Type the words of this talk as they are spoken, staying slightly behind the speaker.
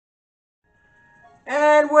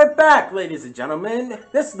And we're back, ladies and gentlemen.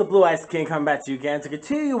 This is the Blue Ice King coming back to you again to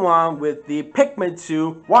continue on with the Pikmin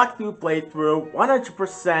 2 walkthrough playthrough,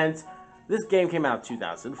 100%. This game came out in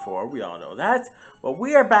 2004, we all know that. But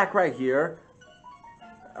we are back right here.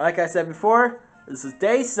 Like I said before, this is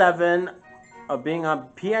day 7 of being on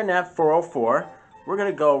PNF 404. We're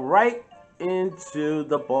going to go right into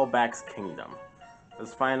the Bulbax Kingdom.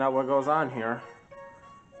 Let's find out what goes on here.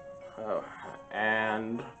 Oh,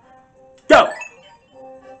 and go!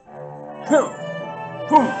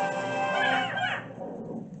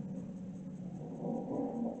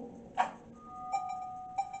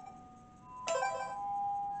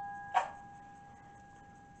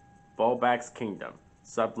 Bulbax Kingdom,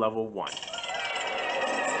 Sub-Level 1.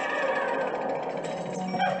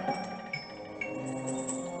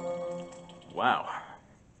 Wow.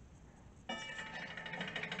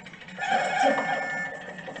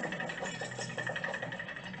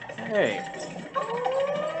 Hey.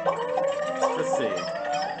 Let's see.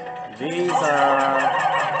 These are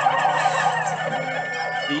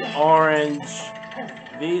the orange.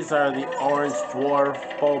 These are the orange dwarf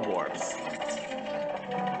bulborbs.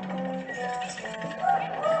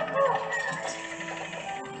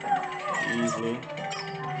 Easy.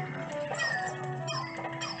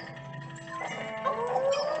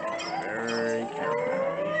 Very careful.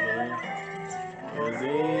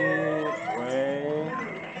 Easy. Way.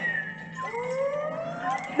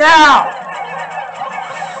 Now!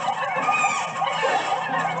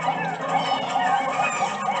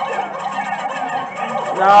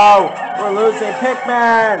 No! We're losing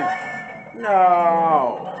Pikmin!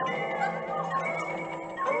 No!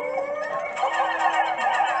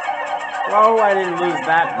 Oh, I didn't lose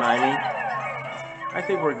that money. I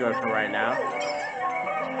think we're good for right now.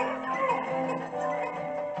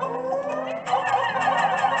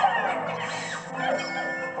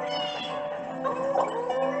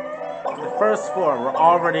 The first floor, we're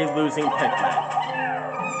already losing Pikmin.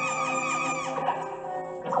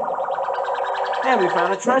 And we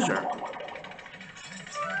found a treasure.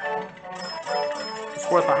 It's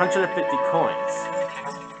worth 150 coins.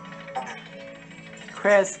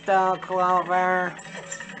 Crystal Clover.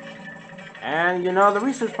 And you know, the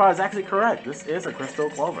research part is actually correct. This is a Crystal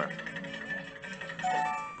Clover.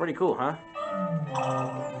 Pretty cool, huh?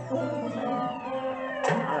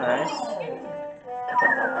 Alright.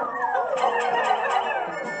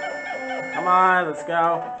 Come on, let's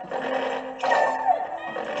go.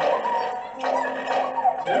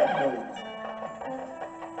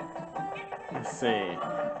 Let's see.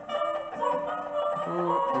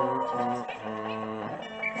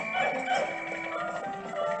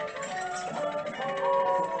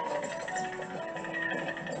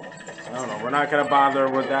 Oh no, we're not gonna bother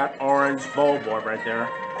with that orange bulborb right there.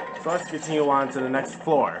 So let's continue on to the next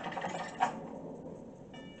floor.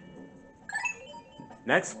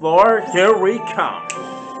 Next floor, here we come.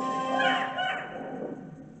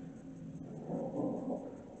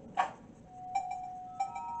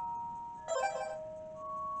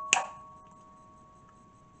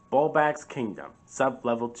 Bulbax Kingdom,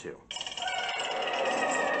 Sub-Level 2.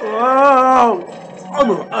 Whoa!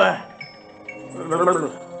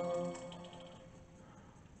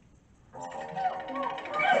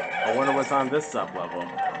 I wonder what's on this sub-level.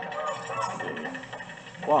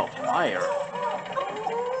 Whoa, fire.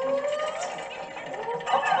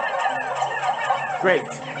 Great.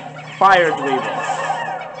 Fire dweevils.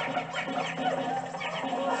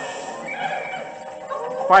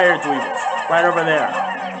 Fire dweevils. Right over there.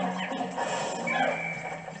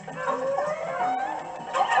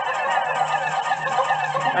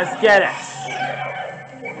 Let's get it.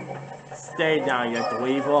 Stay down, you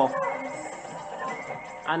dweevil.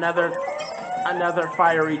 Another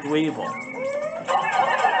fiery dweevil.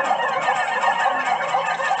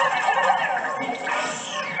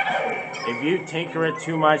 If you tinker it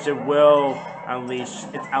too much, it will unleash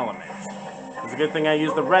its elements. It's a good thing I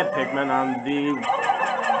used the red Pikmin on the.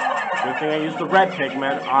 Good thing I used the red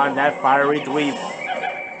Pikmin on that fiery dweevil.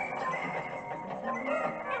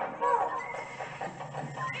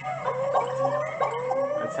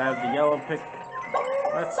 Let's have the yellow pick.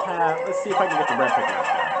 Let's see if I can get the red Pikmin out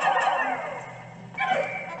there.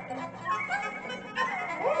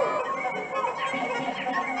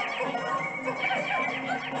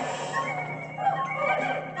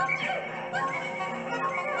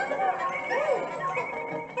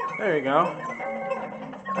 There you go.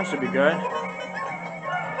 That should be good.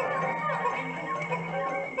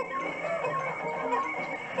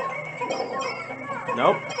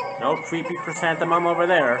 Nope. No creepy chrysanthemum over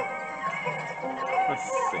there. Let's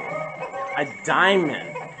see. A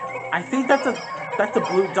diamond. I think that's a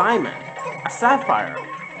blue diamond. a sapphire.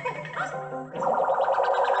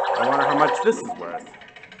 I wonder how much this is worth.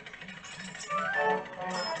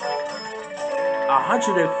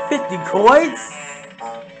 150 coins?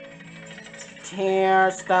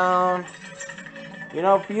 Tear stone. You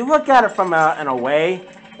know, if you look at it from an away,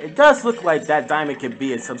 it does look like that diamond could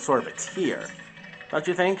be in some sort of a tier. Don't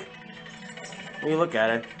you think? When you look at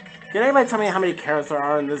it. Can anybody tell me how many carats there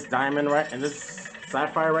are in this diamond in this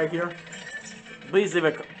sapphire right here? Please leave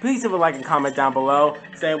a like and comment down below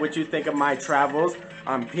saying what you think of my travels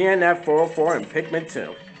on PNF 404 and Pikmin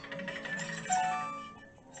 2.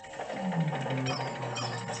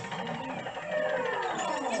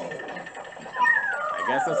 I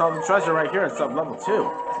guess that's all the treasure right here in sub-level 2.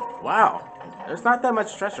 Wow, there's not that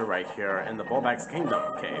much treasure right here in the Bulbax Kingdom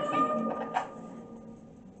cave.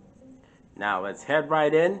 Now let's head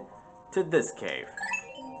right in to this cave.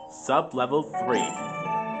 Sub-level 3.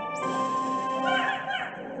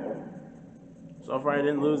 So far I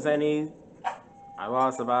didn't lose any. I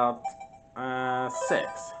lost about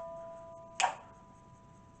 6.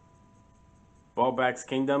 Bulbax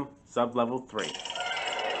Kingdom, sub-level 3.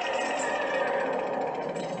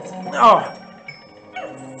 Oh!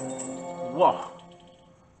 Whoa.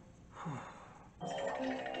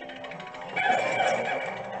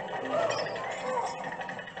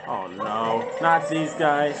 Oh no, not these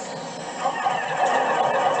guys.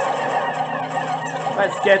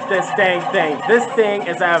 Let's get this dang thing. This thing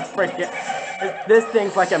is a freaking... This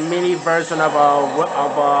thing's like a mini version of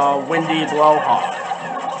a windy blowhawk.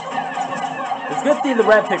 It's a good thing the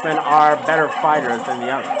red Pikmin are better fighters than the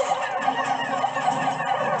others.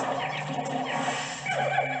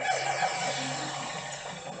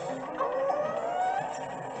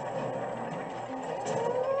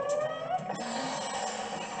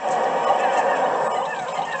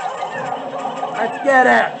 Let's get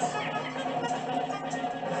it!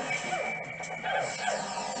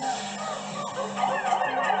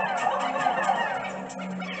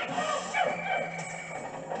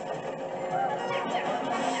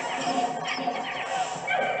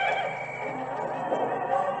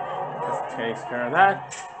 Takes care of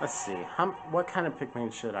that. Let's see. What kind of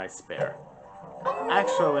Pikmin should I spare?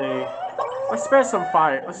 Actually, let's spare some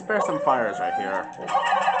fire. Let's spare some fires right here.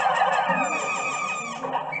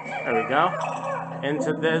 There we go.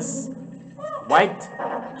 Into this white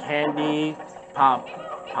candy pop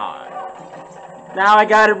pod. Now I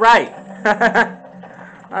got it right.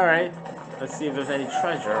 All right. Let's see if there's any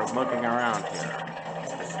treasure looking around here.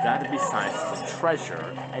 There's got to be signs of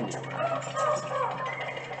treasure anywhere.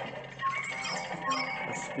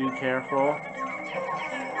 Be careful.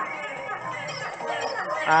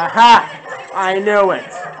 Aha! I knew it!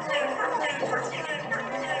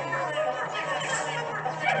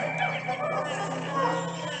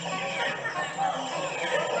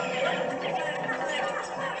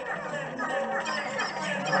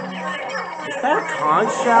 Is that a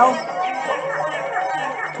conch shell?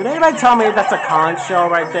 Did anybody tell me that's a conch shell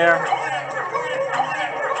right there?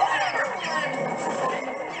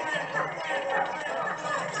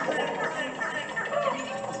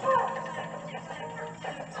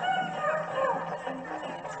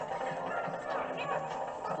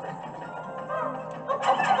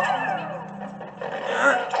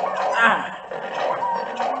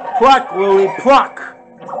 Pluck, Louie, pluck!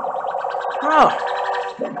 Oh,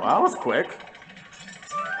 well, that was quick.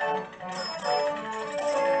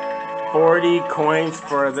 40 coins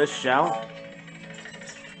for this shell.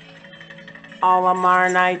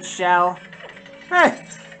 Olimar Night Shell. Hey,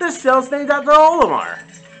 this shell's named after Olimar.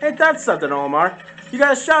 Ain't that something, Olimar? You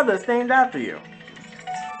got a shell that's named after you.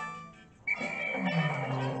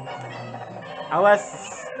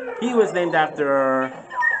 Unless he was named after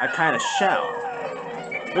a kind of shell.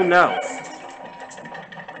 Who knows?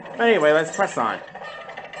 But anyway, let's press on.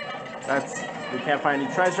 We can't find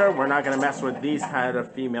any treasure. We're not going to mess with these kind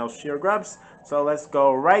of female shear grubs. So let's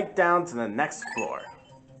go right down to the next floor.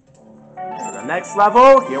 To the next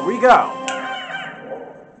level, here we go.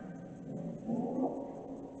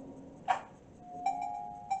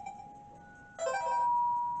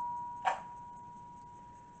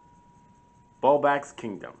 Bulbax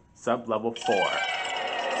Kingdom, sub-level 4.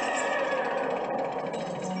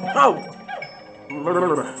 Oh!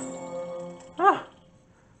 Ah,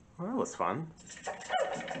 well, that was fun.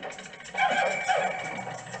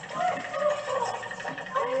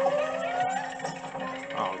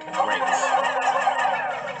 Oh, great.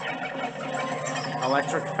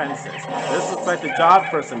 Electric fences. This looks like the job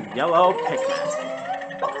for some yellow Pikmin.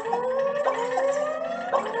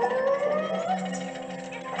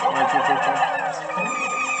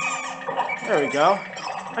 There we go.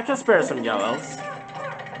 I can spare some yellows.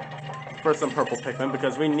 for some purple Pikmin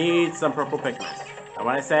because we need some purple Pikmin. And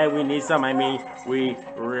when I say we need some, I mean we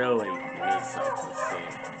really need some. Let's see.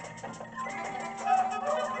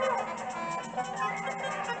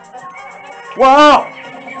 Whoa!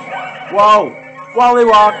 Whoa!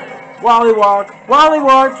 Wollywog! Wollywog!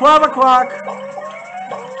 Wollywog! 12 o'clock!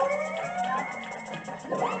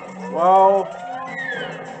 Whoa!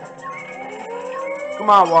 Come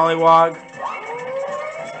on, Wollywog!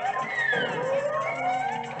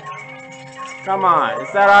 Come on,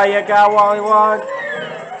 is that all you got, Wollywog?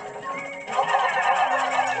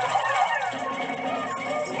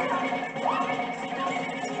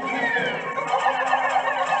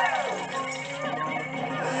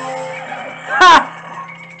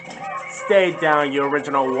 Stay down, you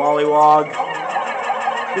original Wollywog.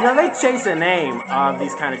 You know, they change the name of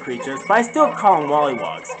these kind of creatures, but I still call them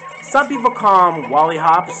Wollywogs. Some people call them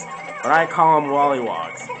Wollyhops, but I call them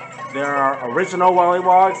Wollywogs. There are original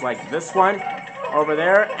Wollywogs, like this one over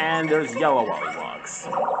there, and there's yellow Wollywogs.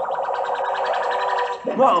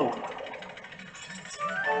 Whoa!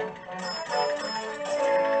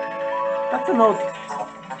 That's an old...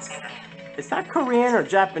 Is that Korean or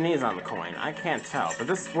Japanese on the coin? I can't tell, but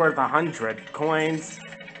this is worth 100 coins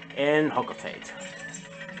in Hocotate.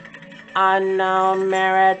 Unknown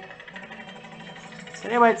merit.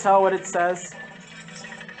 Can anybody tell what it says?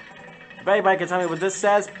 If anybody can tell me what this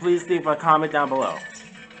says, please leave a comment down below.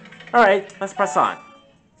 Alright, let's press on.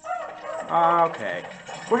 Okay.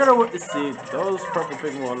 We're gonna let's see. Those purple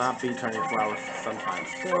Pikmin will not be turning flowers sometime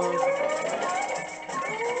soon.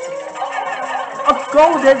 A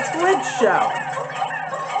golden flint shell!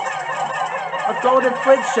 A golden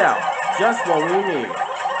flint shell! Just what we need.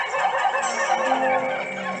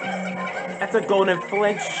 That's a golden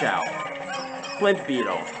flint shell. Flint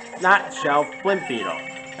beetle. Not shell, flint beetle.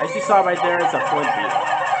 As you saw right there, it's a flint beetle.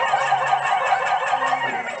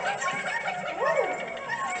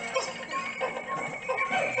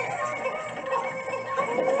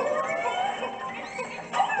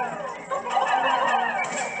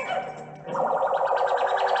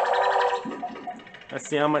 Let's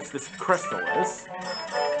see how much this crystal is.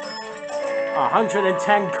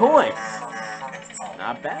 110 coins.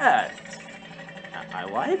 Not bad. I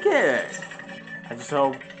like it. I just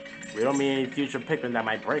hope we don't meet any future Pikmin that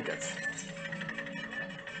might break it.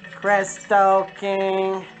 Crystal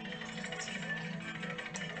King.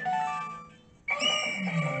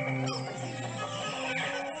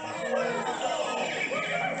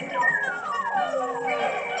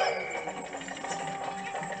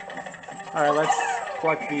 Alright, let's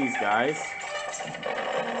collect these guys.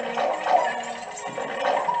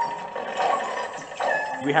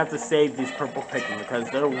 We have to save these purple Pikmin because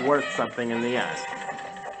they're worth something in the end.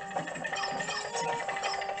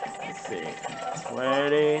 Let's see.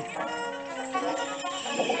 Ready?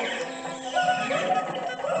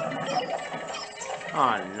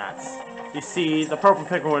 Oh, nuts. You see, the purple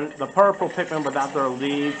Pikmin without their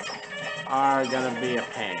leaves are gonna be a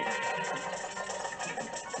pain.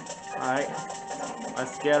 Alright,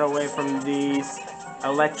 let's get away from these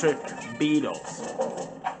electric beetles.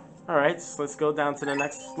 Alright, so let's go down to the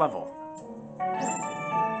next level.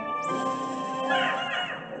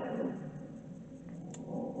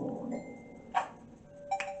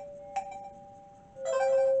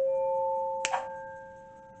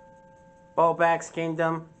 Bulbax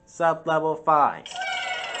Kingdom, sub-level 5.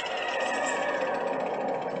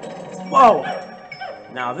 Whoa!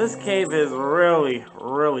 Now this cave is really,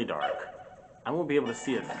 really dark. I won't be able to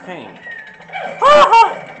see a thing.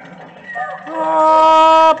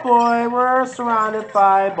 Oh boy, we're surrounded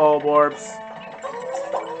by bulborbs.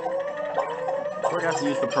 We're gonna have to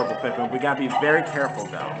use the purple Pikmin. We gotta be very careful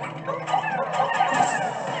though.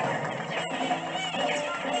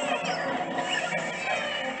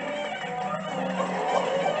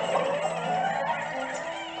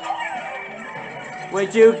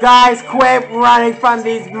 Would you guys quit running from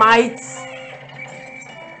these mites?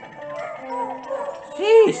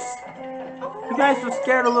 Jeez! You guys are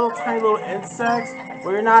scared of little tiny little insects?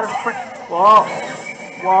 Well, you're not afraid. Whoa!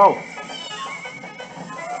 Whoa!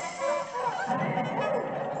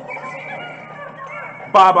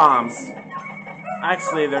 Bob-bombs.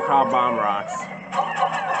 Actually, they're called bomb rocks.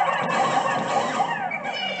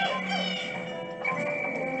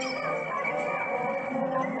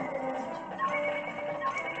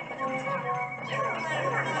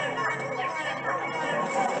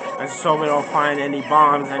 I just hope we don't find any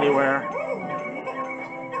bombs anywhere.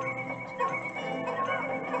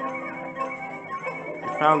 We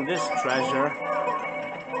found this treasure.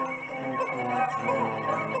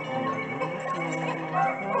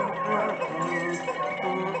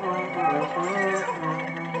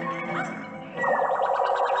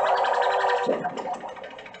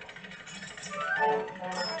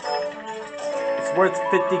 worth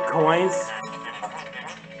 50 coins.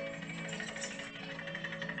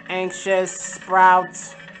 Anxious Sprout.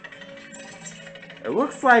 It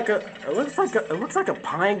looks like a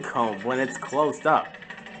pine cone when it's closed up.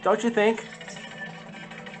 Don't you think?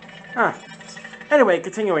 Huh. Anyway,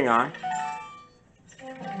 continuing on.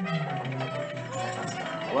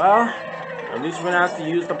 Well, at least we're gonna have to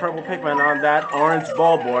use the purple Pikmin on that orange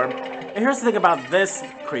bulborb. And here's the thing about this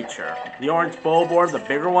creature. The orange bulborb, the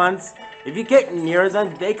bigger ones. If you get near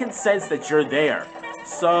them, they can sense that you're there.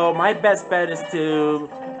 So my best bet is to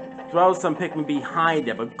throw some Pikmin behind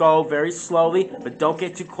it, but go very slowly, but don't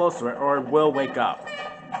get too close to it or it will wake up.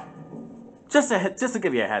 Just to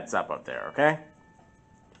give you a heads up there, okay?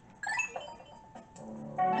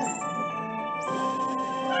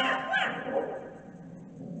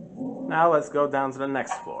 Now let's go down to the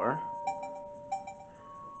next floor.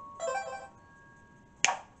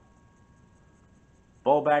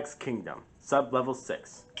 Bulbax Kingdom, sub-level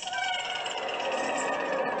 6.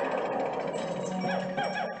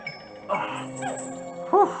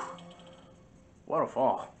 Whew. What a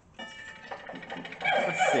fall.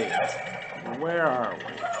 Let's see. Where are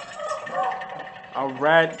we? A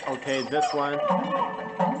red. Okay, this one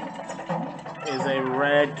is a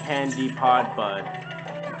red candy pod bud.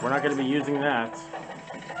 We're not going to be using that.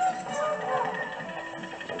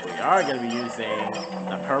 We are going to be using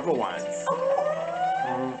the purple ones.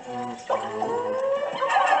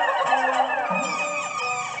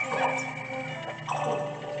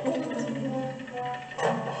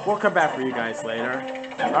 We'll come back for you guys later.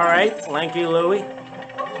 Alright, Lanky Louie.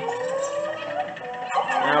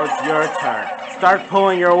 Now it's your turn. Start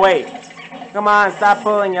pulling your weight. Come on, stop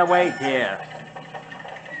pulling your weight here.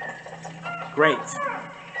 Great.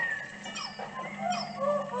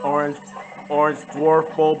 Orange dwarf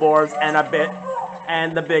bulborbs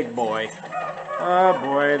and the big boy. Oh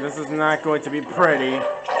boy, this is not going to be pretty.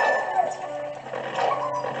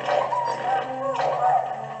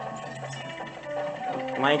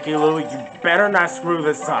 Lanky Louie, you better not screw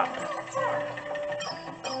this up.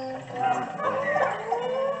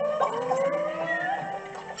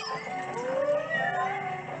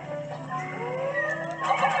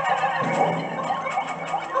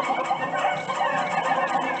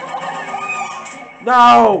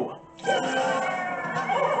 No!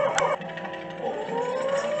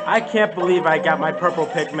 I can't believe I got my purple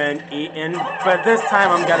Pikmin eaten, but this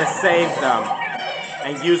time I'm gonna save them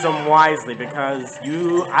and use them wisely because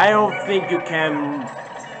I don't think you can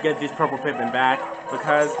get these purple Pikmin back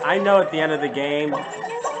because I know at the end of the game,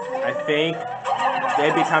 I think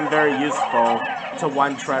they become very useful to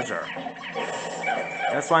one treasure.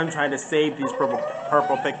 That's why I'm trying to save these purple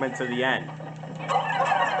Pikmin to the end.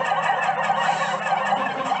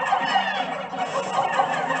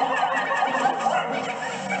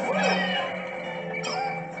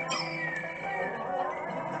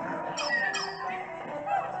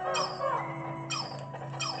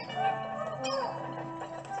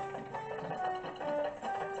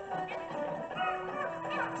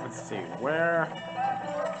 Let's see, where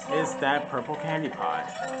is that purple candy pod?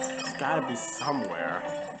 It's gotta be somewhere.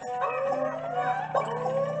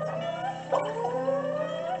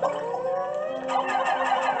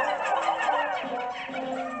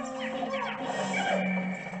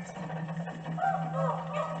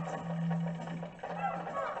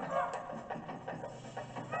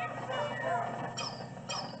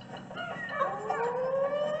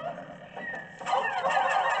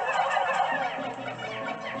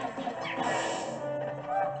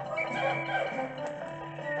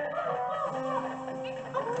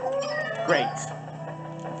 Great.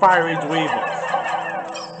 Fiery Dweevils.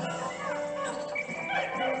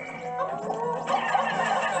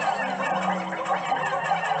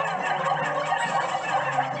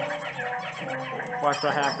 Watch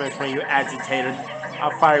what happens when you agitate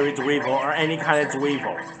a Fiery Dweevil or any kind of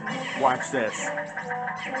Dweevil. Watch this.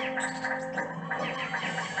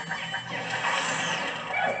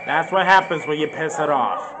 That's what happens when you piss it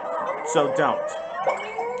off. So don't.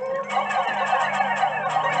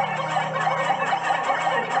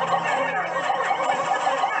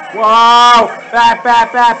 Whoa!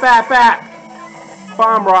 Bat!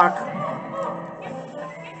 Bomb rock.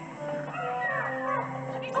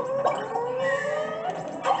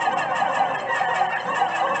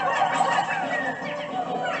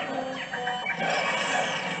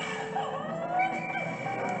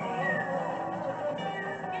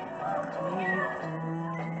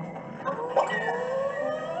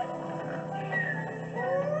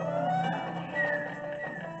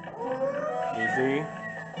 Easy.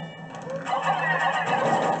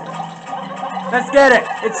 Let's get it!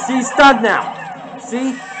 He's stunned now!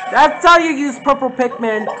 See? That's how you use purple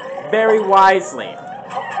Pikmin very wisely.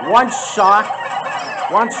 One shock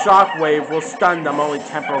wave will stun them only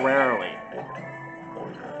temporarily.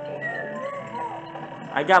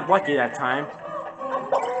 I got lucky that time.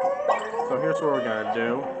 So here's what we're gonna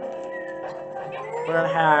do. We're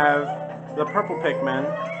gonna have the purple Pikmin,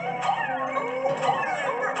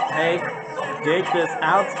 hey, dig this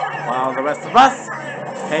out while the rest of us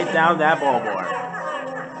take down that bulborb.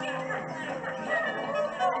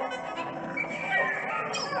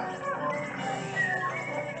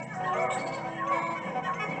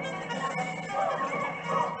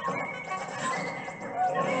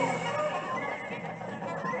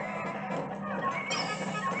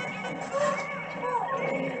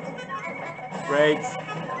 Great.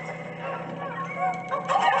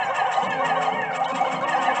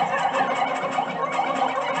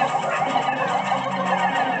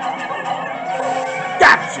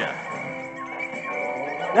 Gotcha!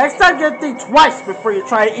 Next time, you think twice before you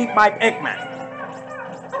try to eat my Pikmin.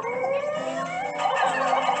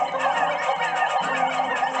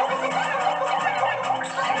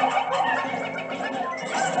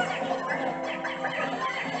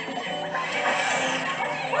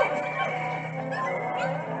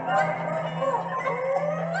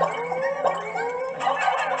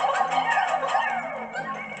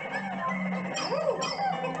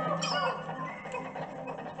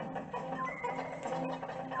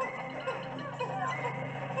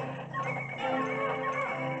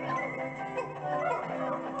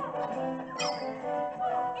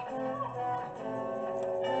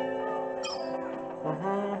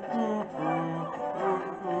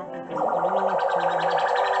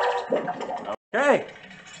 Okay.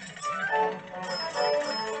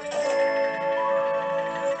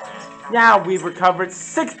 Now we've recovered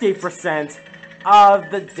 60% of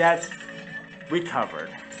the debt recovered.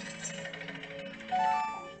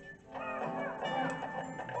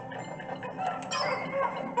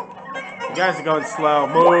 You guys are going slow.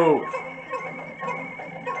 Move.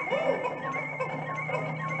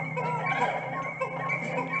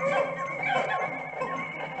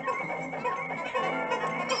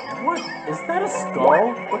 What? Is that a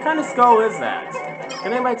skull? What kind of skull is that?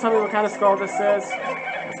 Can anybody tell me what kind of skull this is?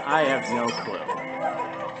 Because I have no clue.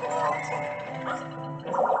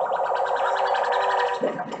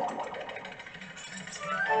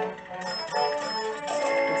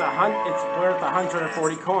 It's worth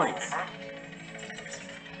 140 coins.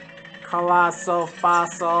 Colossal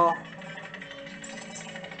fossil.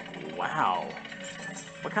 Wow.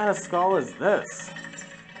 What kind of skull is this?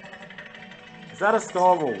 Is that a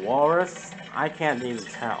skull of a walrus? I can't even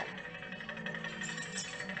tell.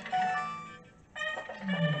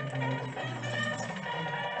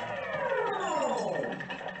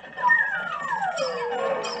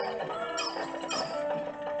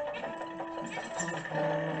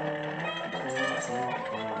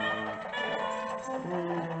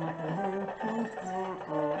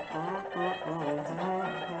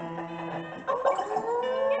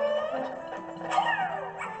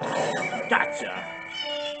 Gotcha!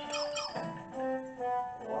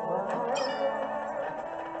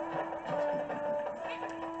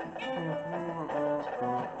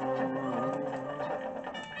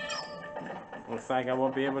 Looks like I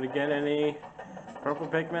won't be able to get any purple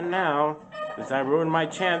Pikmin now, because I ruined my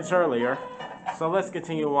chance earlier. So let's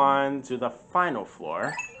continue on to the final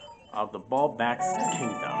floor of the Bulbax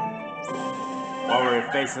Kingdom, while we're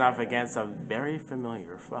facing off against a very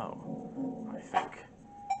familiar foe, I think.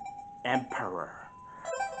 Emperor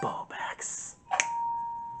Bulbax.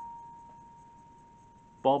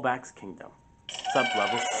 Bulbax Kingdom,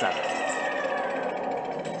 Sublevel 7.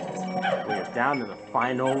 We are down to the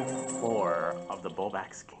final floor of the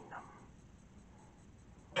Bulbax Kingdom.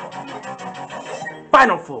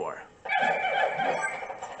 Final floor!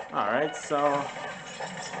 Alright, so...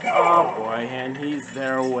 oh boy, and he's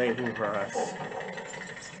there waiting for us.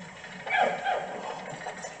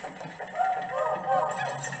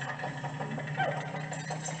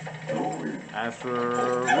 As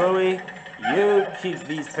for Louie, you keep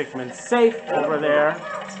these Pikmin safe over there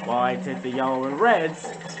while I take the yellow and reds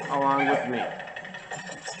along with me.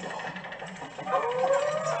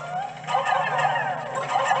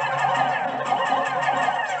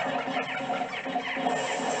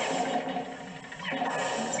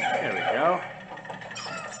 There we go.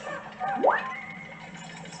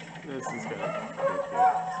 This is good.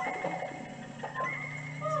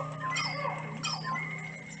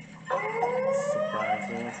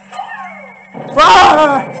 Surprising.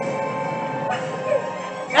 Ah!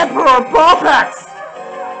 Emperor Bulbax!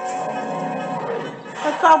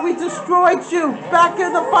 That thought we destroyed you back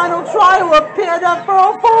in the final trial of PNF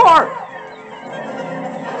 404!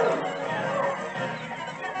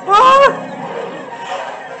 Ah!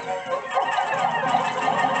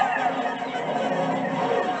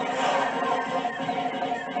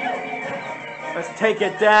 Let's take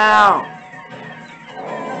it down!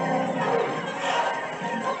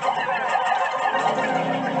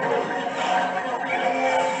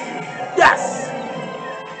 Yes!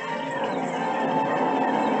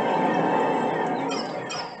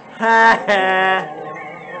 Ha ha!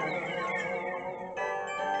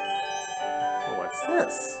 What's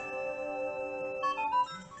this?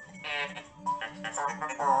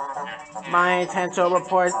 My intentional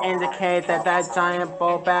reports indicate that giant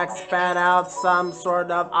Bulbax spat out some sort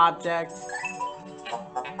of object.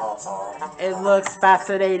 It looks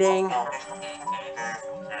fascinating,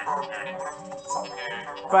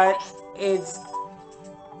 but it's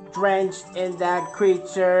drenched in that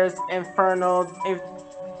creature's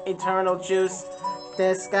eternal juice.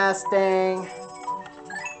 Disgusting.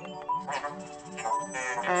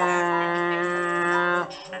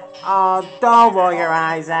 Oh, don't roll your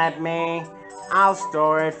eyes at me. I'll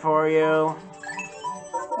store it for you.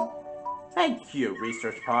 Thank you,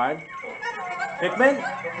 Research Pod. Pikmin,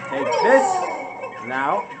 take this.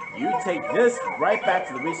 Now, you take this right back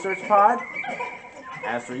to the Research Pod.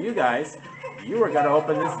 As for you guys, you are going to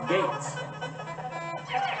open this gate.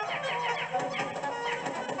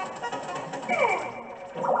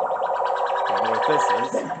 Don't know what this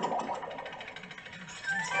is.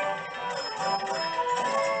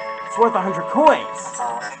 It's worth 100 coins.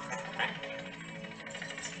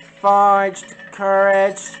 Forged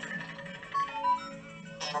courage.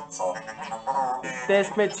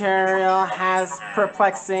 This material has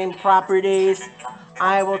perplexing properties.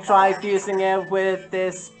 I will try fusing it with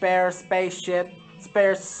this spare spacesuit.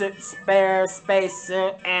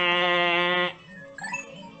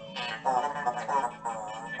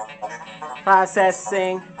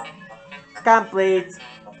 Processing complete.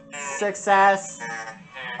 Success.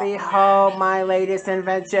 Behold my latest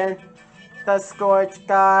invention, the Scorch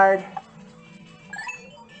Guard.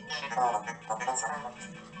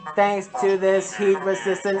 Thanks to this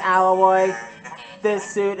heat-resistant alloy, this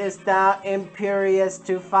suit is now impervious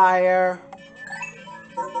to fire.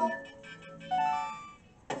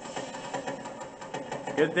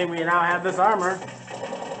 Good thing we now have this armor.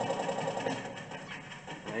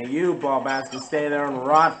 And you, Bulbax, can stay there and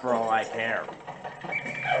rot for all I care.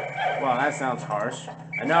 Well, that sounds harsh.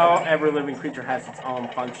 I know every living creature has its own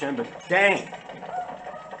function, but dang!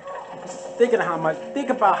 Think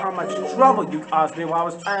about how much trouble you caused me while I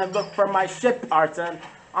was trying to look for my ship parts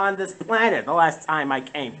on this planet the last time I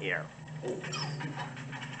came here.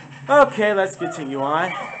 Okay, let's continue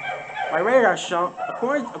on. My radar show,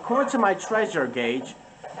 according to my treasure gauge,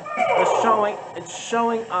 it's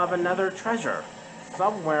showing of another treasure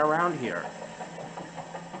somewhere around here.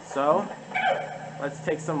 So, let's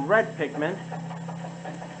take some red Pikmin.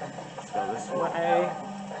 Let's go this way.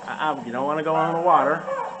 You don't want to go on the water.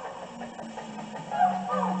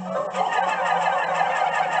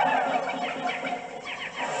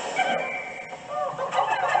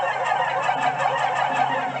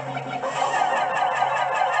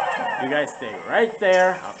 You guys stay right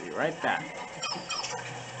there. I'll be right back.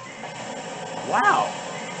 Wow!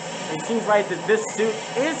 It seems like that this suit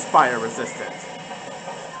is fire resistant.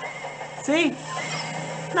 See?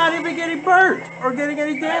 Not even getting burnt or getting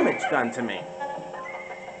any damage done to me.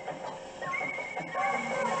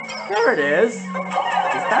 There it is. Is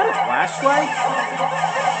that a flashlight?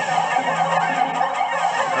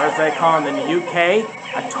 Or as they call them in the UK,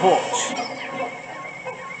 a torch.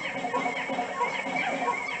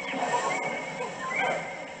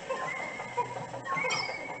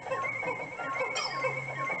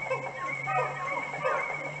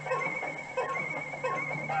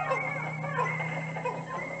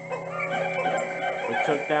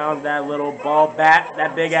 Took down that little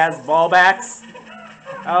that big ass Bulbax.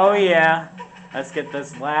 Oh yeah. Let's get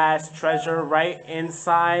this last treasure right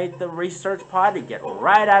inside the research pod to get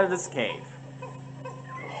right out of this cave.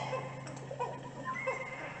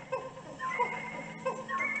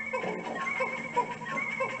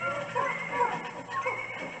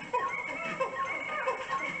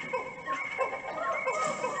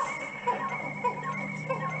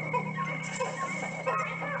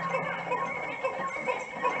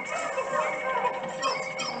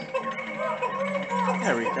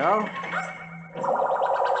 There we go.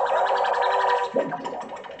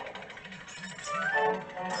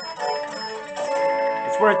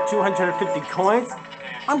 It's worth 250 coins.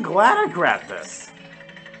 I'm glad I grabbed this.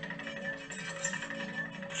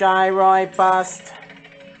 Gyroid bust.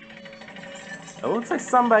 It looks like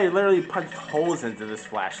somebody literally punched holes into this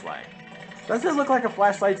flashlight. Does it look like a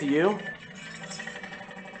flashlight to you?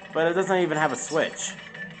 But it doesn't even have a switch.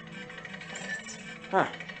 Huh.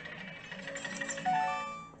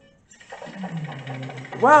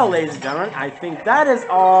 Well, ladies and gentlemen, I think that is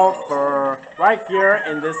all for right here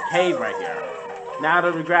in this cave right here. Now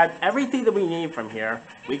that we grabbed everything that we need from here,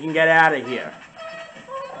 we can get out of here.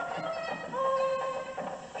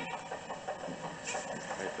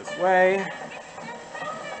 Right this way.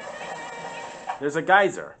 There's a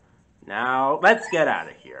geyser. Now, let's get out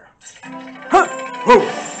of here. Huh! Whoa!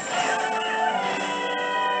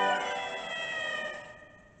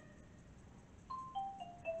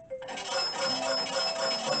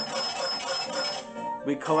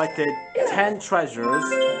 We collected 10 treasures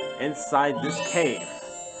inside this cave.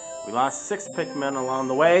 We lost 6 Pikmin along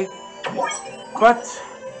the way, but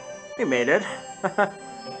we made it.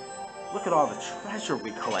 Look at all the treasure we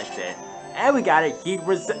collected. And we got a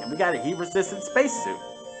heat-resistant spacesuit.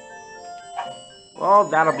 Well,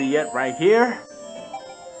 that'll be it right here.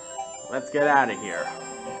 Let's get out of here.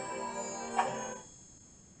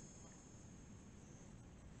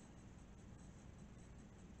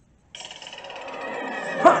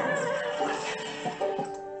 Huh.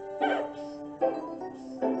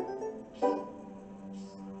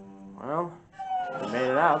 Well, we made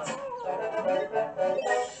it out.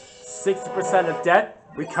 60% of debt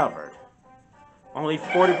recovered. Only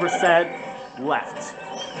 40% left.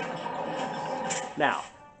 Now,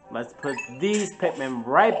 let's put these Pikmin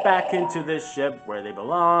right back into this ship where they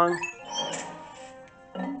belong.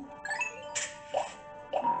 We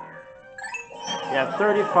have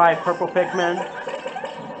 35 purple Pikmin.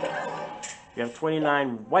 We have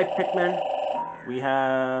 29 white Pikmin. We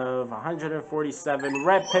have 147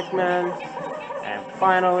 red Pikmin. And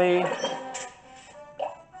finally...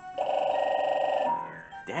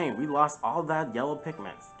 Dang, we lost all that yellow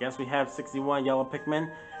Pikmin. Guess we have 61 yellow Pikmin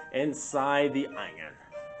inside the iron.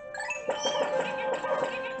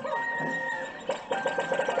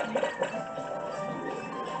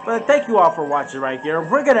 But thank you all for watching right here.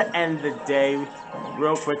 We're going to end the day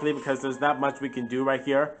real quickly because there's not much we can do right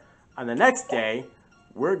here. On the next day,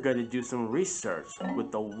 we're going to do some research with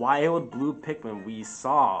the wild blue Pikmin we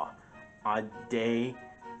saw on day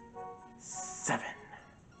 7.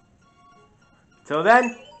 Till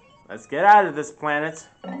then, let's get out of this planet.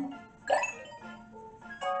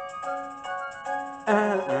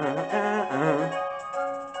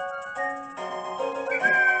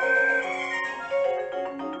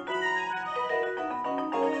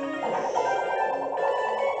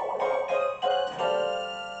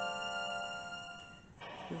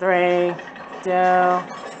 Three, 2,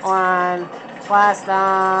 1, blast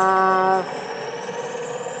off!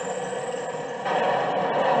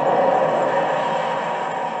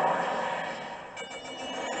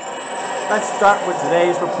 Let's start with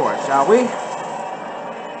today's report, shall we?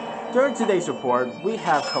 During today's report, we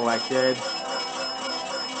have collected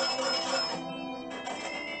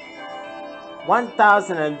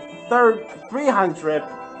 1,300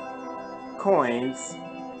 coins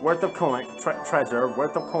worth of treasure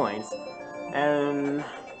worth of coins, and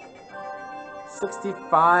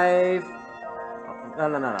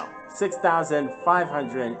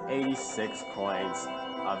 6,586 coins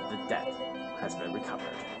of the debt has been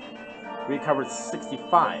recovered. We recovered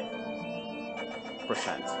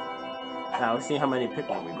 65%. Now let's see how many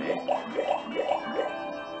Pikmin we made.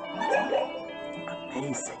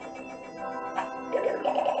 Amazing.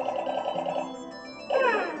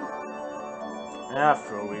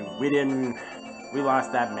 We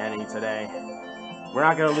lost that many today. We're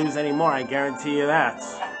not gonna lose any more, I guarantee you that.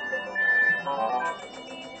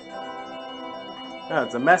 Oh,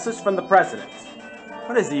 it's a message from the president.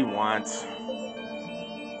 What does he want?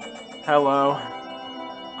 Hello.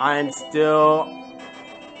 I'm still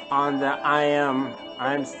on the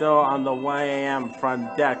YAM from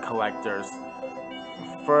debt collectors.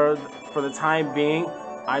 For the time being,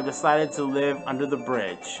 I've decided to live under the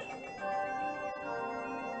bridge.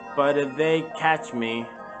 But if they catch me,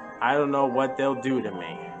 I don't know what they'll do to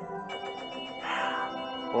me.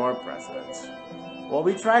 Poor president. Well,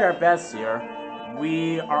 we tried our best here.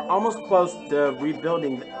 We are almost close to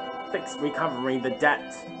recovering the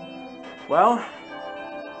debt. Well,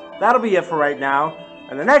 that'll be it for right now.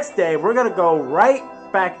 And the next day, we're gonna go right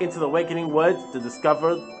back into the Awakening Woods to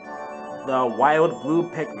discover the wild blue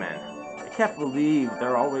Pikmin. I can't believe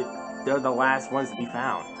they're the last ones to be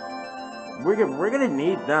found. We're gonna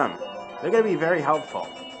need them. They're gonna be very helpful.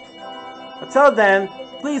 Until then,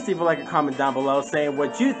 please leave a like and comment down below saying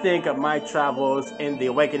what you think of my travels in the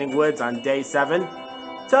Awakening Woods on day 7.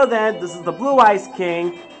 Till then, this is the Blue Eyes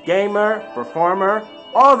King, gamer, performer,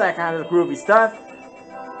 all that kind of groovy stuff.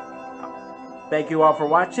 Thank you all for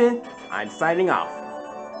watching. I'm signing off.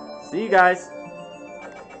 See you guys.